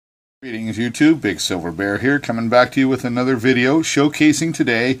Greetings YouTube, Big Silver Bear here, coming back to you with another video showcasing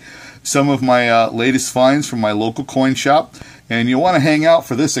today some of my latest finds from my local coin shop. And you'll want to hang out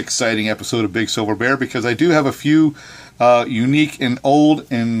for this exciting episode of Big Silver Bear because I do have a few unique and old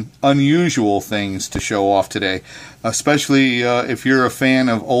and unusual things to show off today, especially if you're a fan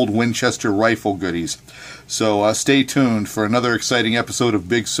of old Winchester rifle goodies. So stay tuned for another exciting episode of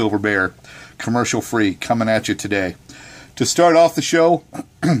Big Silver Bear, commercial free, coming at you today. To start off the show,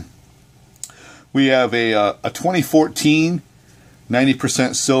 we have a 2014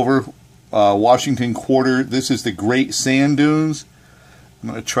 90% silver Washington quarter. This is the Great Sand Dunes. I'm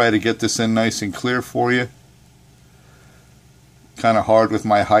going to try to get this in nice and clear for you. Kind of hard with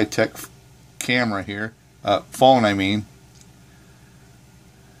my high-tech camera here. Phone, I mean.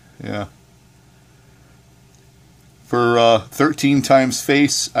 Yeah. For 13 times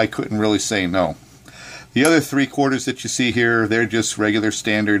face, I couldn't really say no. The other three quarters that you see here, they're just regular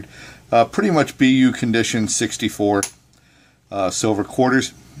standard, pretty much BU condition 64 silver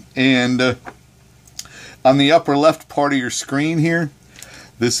quarters. And on the upper left part of your screen here,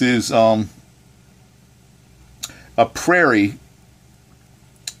 this is a prairie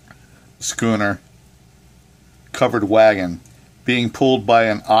schooner covered wagon being pulled by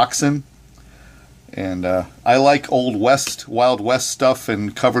an oxen. And I like old west, Wild West stuff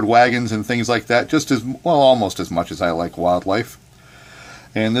and covered wagons and things like that just as well, almost as much as I like wildlife.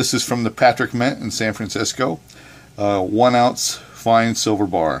 And this is from the Patrick Mint in San Francisco, 1 ounce fine silver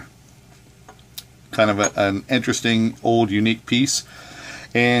bar. Kind of an interesting old unique piece.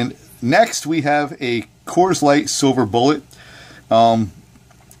 And next we have a Coors Light silver bullet, a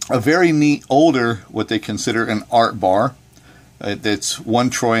very neat older, what they consider an art bar. It's 1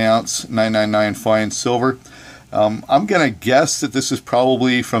 troy ounce, 999 fine silver. I'm going to guess that this is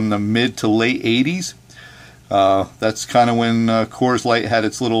probably from the mid to late 80s. That's kind of when Coors Light had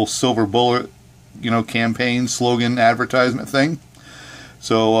its little silver bullet, campaign, slogan, advertisement thing.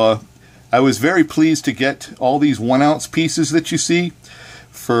 So I was very pleased to get all these 1 ounce pieces that you see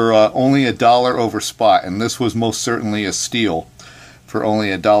for only $1 over spot. And this was most certainly a steal for only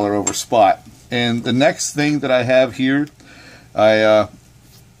 $1 over spot. And the next thing that I have here, I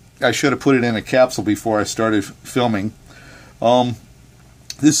should have put it in a capsule before I started filming.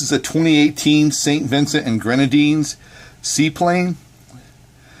 This is a 2018 St. Vincent and Grenadines seaplane,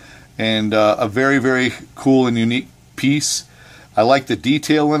 and a very, very cool and unique piece. I like the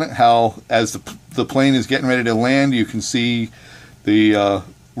detail in it, how as the plane is getting ready to land, you can see the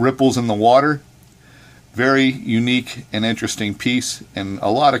ripples in the water. Very unique and interesting piece, and a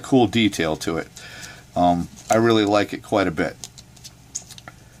lot of cool detail to it. I really like it quite a bit.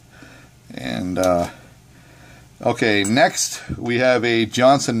 And okay, next we have a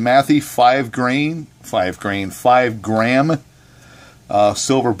Johnson Matthey 5 gram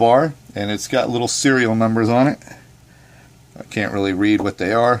silver bar, and it's got little serial numbers on it. I can't really read what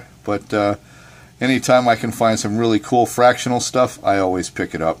they are, but anytime I can find some really cool fractional stuff, I always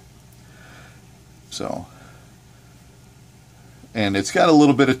pick it up. So, and it's got a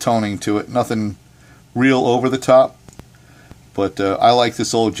little bit of toning to it, nothing real over the top, but I like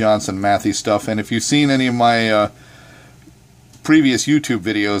this old Johnson Matthey stuff. And if you've seen any of my previous YouTube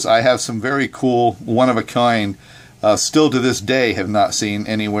videos, I have some very cool, one-of-a-kind, still to this day have not seen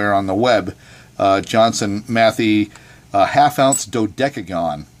anywhere on the web, Johnson Matthey half-ounce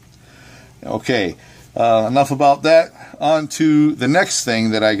dodecagon. Okay, enough about that. On to the next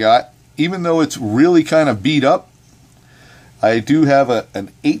thing that I got. Even though it's really kind of beat up, I do have an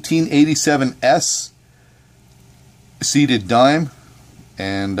 1887 S seated dime,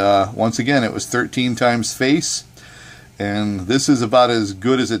 and once again it was 13 times face, and this is about as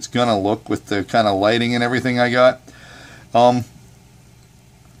good as it's gonna look with the kind of lighting and everything I got. Not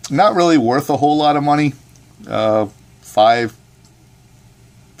really worth a whole lot of money, $5, $6,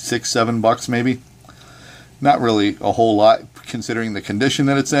 $7 maybe. Not really a whole lot considering the condition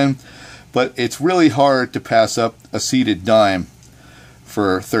that it's in, but it's really hard to pass up a seated dime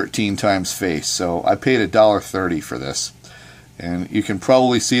for 13 times face. So I paid $1.30 for this, and you can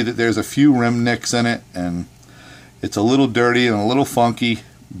probably see that there's a few rim nicks in it, and it's a little dirty and a little funky,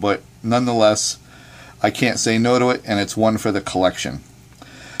 but nonetheless I can't say no to it, and it's one for the collection.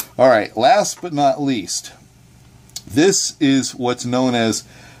 Alright, last but not least, this is what's known as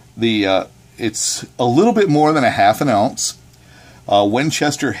the it's a little bit more than a ½ ounce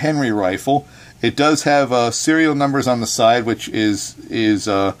Winchester Henry rifle. It does have serial numbers on the side, which is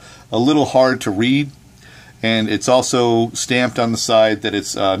a little hard to read, and it's also stamped on the side that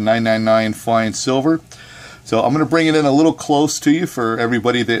it's 999 fine silver. So I'm going to bring it in a little close to you for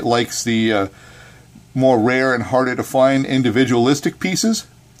everybody that likes the more rare and harder to find individualistic pieces.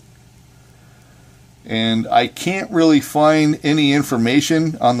 and I can't really find any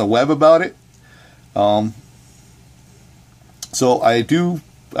information on the web about it. So I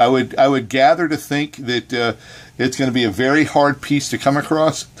would gather to think that it's going to be a very hard piece to come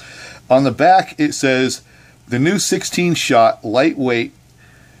across. On the back it says the new 16-shot lightweight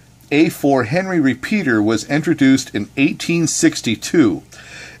A4 Henry repeater was introduced in 1862.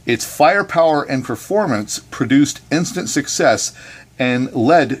 Its firepower and performance produced instant success and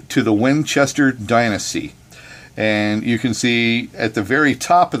led to the Winchester dynasty. And you can see at the very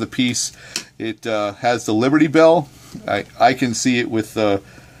top of the piece, it has the Liberty Bell. I can see it with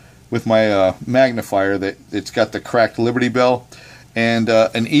my magnifier that it's got the cracked Liberty Bell, and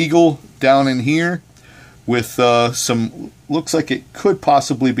an eagle down in here with some, looks like it could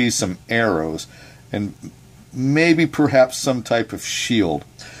possibly be some arrows, and maybe perhaps some type of shield.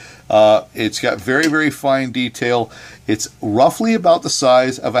 It's got very, very fine detail. It's roughly about the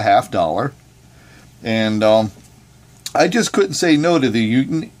size of a $50, and I just couldn't say no to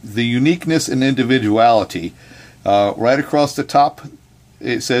the uniqueness and individuality. Right across the top,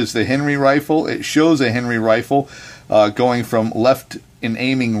 it says the Henry rifle. It shows a Henry rifle going from left and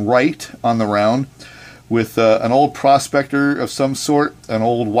aiming right on the round, with an old prospector of some sort, an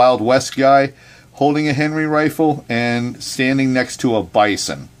old Wild West guy, holding a Henry rifle and standing next to a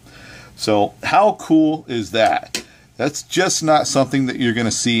bison. So how cool is that? That's just not something that you're going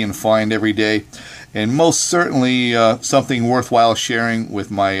to see and find every day, and most certainly something worthwhile sharing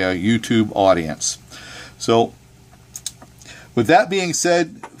with my YouTube audience. So with that being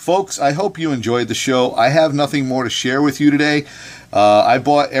said, folks, I hope you enjoyed the show. I have nothing more to share with you today. I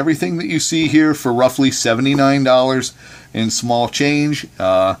bought everything that you see here for roughly $79 in small change.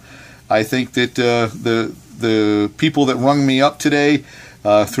 I think that the people that rung me up today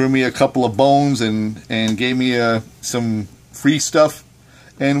threw me a couple of bones and gave me some free stuff,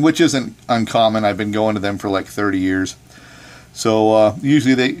 and which isn't uncommon. I've been going to them for like 30 years. So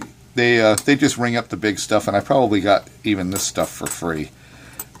usually they just ring up the big stuff, and I probably got even this stuff for free.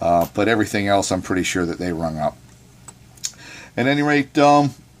 But everything else I'm pretty sure that they rung up. At any rate,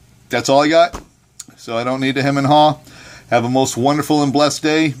 that's all I got. So I don't need to hem and haw. Have a most wonderful and blessed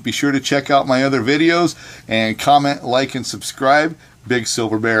day. Be sure to check out my other videos and comment, like, and subscribe. Big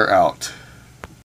Silver Bear out.